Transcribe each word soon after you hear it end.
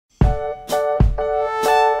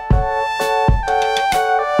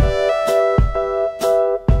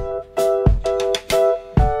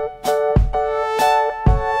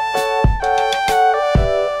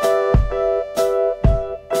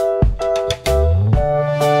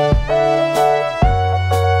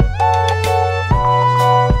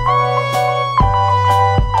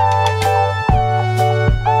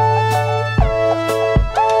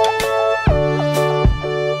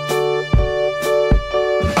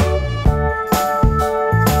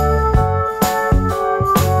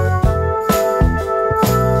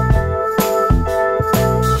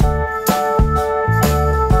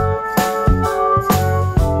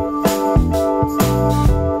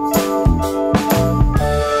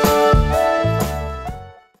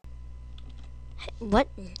What?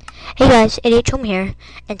 Hey guys, Idiot Home here,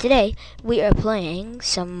 and today we are playing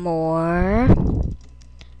some more.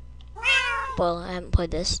 Well, I haven't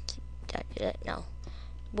played this. No.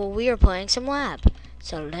 Well, we are playing some Lab,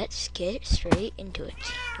 so let's get straight into it.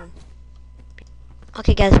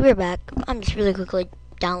 Okay, guys, we're back. I'm just really quickly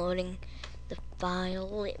downloading the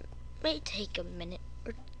file. It may take a minute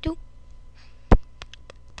or two.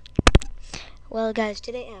 Well, guys,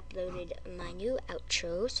 today I uploaded my new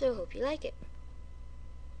outro, so hope you like it.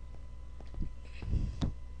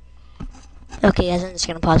 Okay, guys, I'm just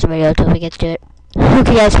gonna pause the video until we get to it.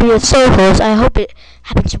 Okay, guys, we are so close. I hope it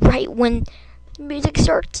happens right when the music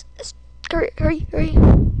starts. Hurry, hurry, hurry.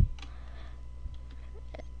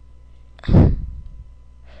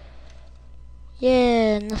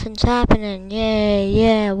 Yeah, nothing's happening. Yeah,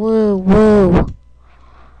 yeah, woo, woo.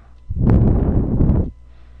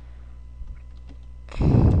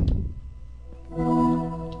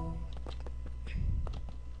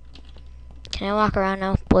 Can I walk around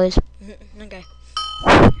now, please? Okay.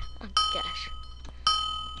 Oh, gosh.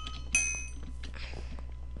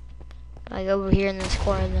 If I go over here in this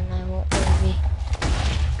corner, then I won't really be.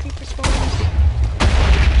 Creeper spawns.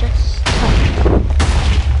 Just tough.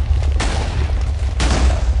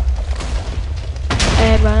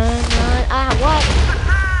 And run. Ah, what?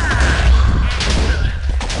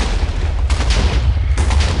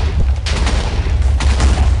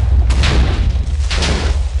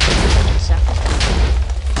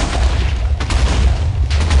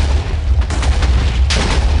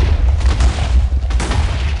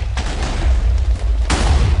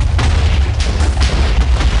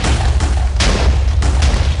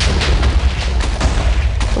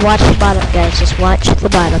 Watch the bottom, guys. Just watch the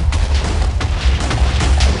bottom.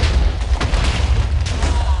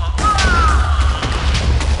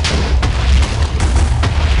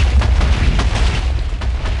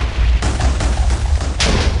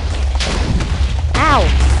 Ow!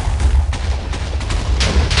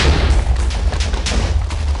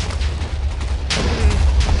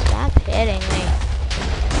 Stop hitting me.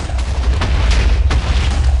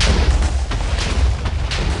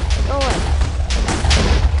 Go away.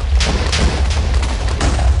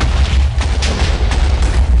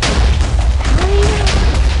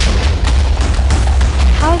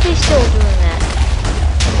 How are they still doing that?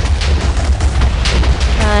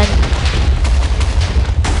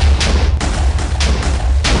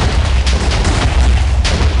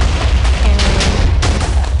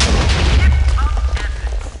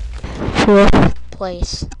 Fourth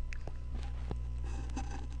place.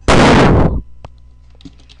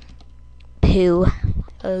 Poo.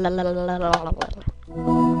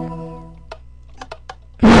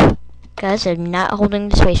 Guys, I'm not holding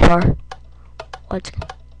the spacebar. Let's go.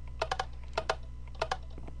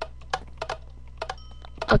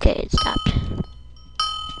 Okay, it stopped.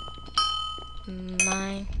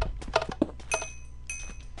 Mine.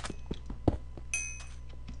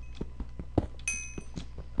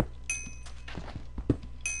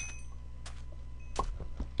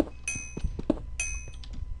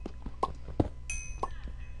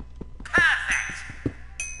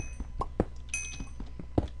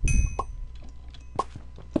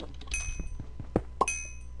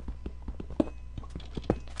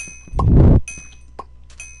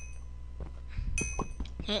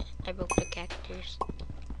 I broke the cactus.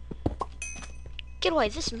 Get away,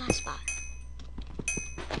 this is my spot.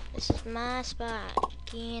 This is my spot.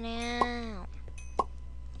 Get out.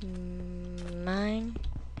 Mine.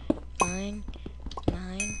 Mine.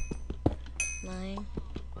 Mine. Mine. Mine.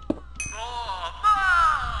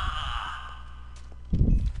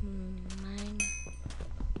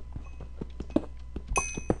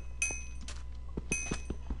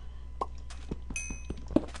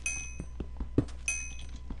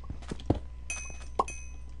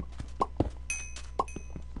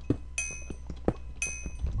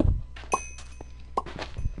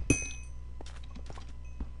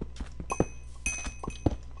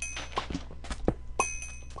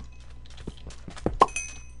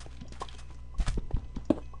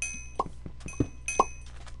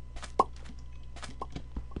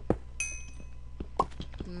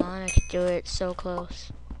 I could do it so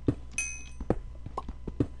close.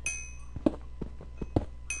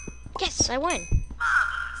 Yes, I won.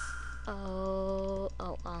 Oh,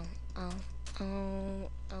 oh, oh, oh, oh,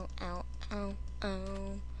 oh, oh, oh,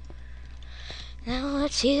 oh. Now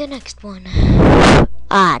let's see the next one.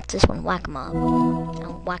 Ah, it's this one, whack mob.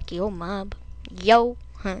 I'll whack your mob. Yo,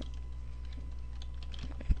 huh?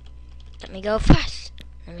 Let me go fast.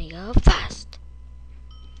 Let me go fast.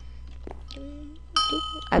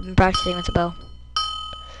 I've been practicing with the bow.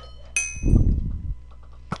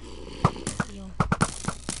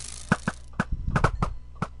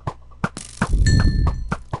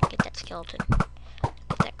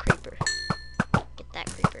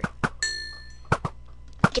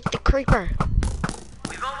 creeper.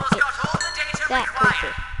 We've almost got all the data That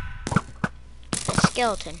required. creeper. The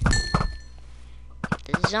skeleton.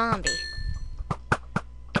 Get the zombie.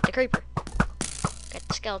 Get the creeper. Get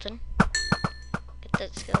the skeleton. Get the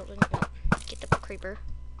skeleton. No. Get the creeper.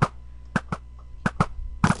 Get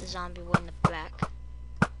the zombie one in the back.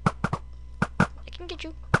 I can get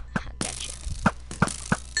you. I got you.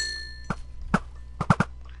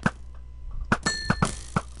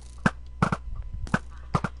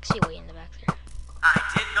 See way in the back there. I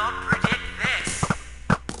did not predict this.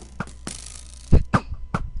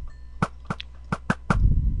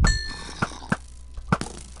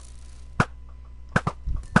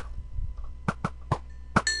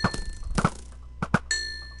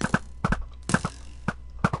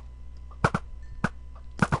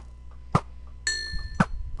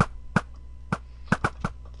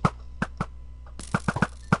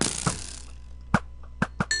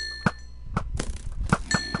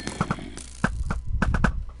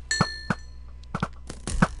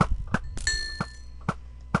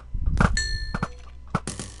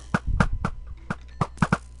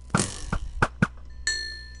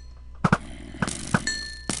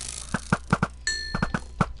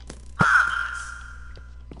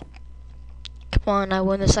 Come on, I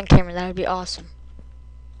won this on camera. That would be awesome.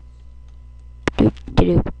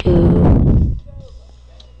 Doo-doo-doo-doo.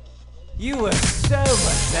 You were so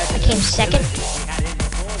much better. I came second.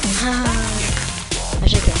 I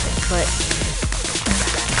should think so, but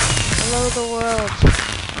hello the world.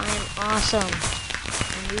 I'm awesome.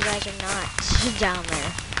 And you guys are not down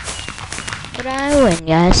there. But I win,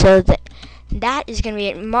 guys. So that is going to be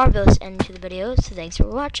a marvelous end to the video. So thanks for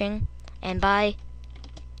watching. And bye.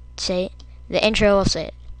 Say it. The intro will say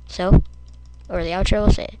it. So, or the outro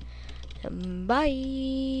will say it. Bye.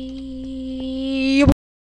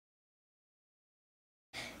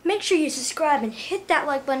 Make sure you subscribe and hit that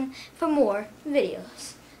like button for more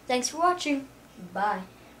videos. Thanks for watching. Bye.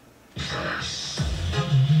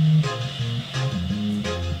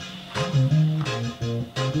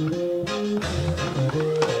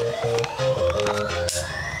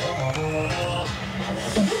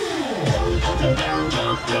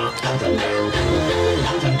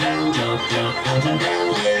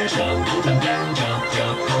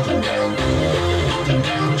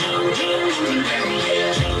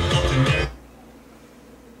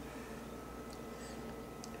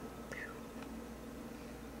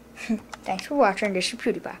 Thanks for watching. This is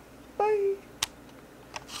PewDiePie. Bye.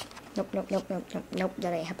 Nope,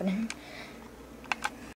 that ain't happening.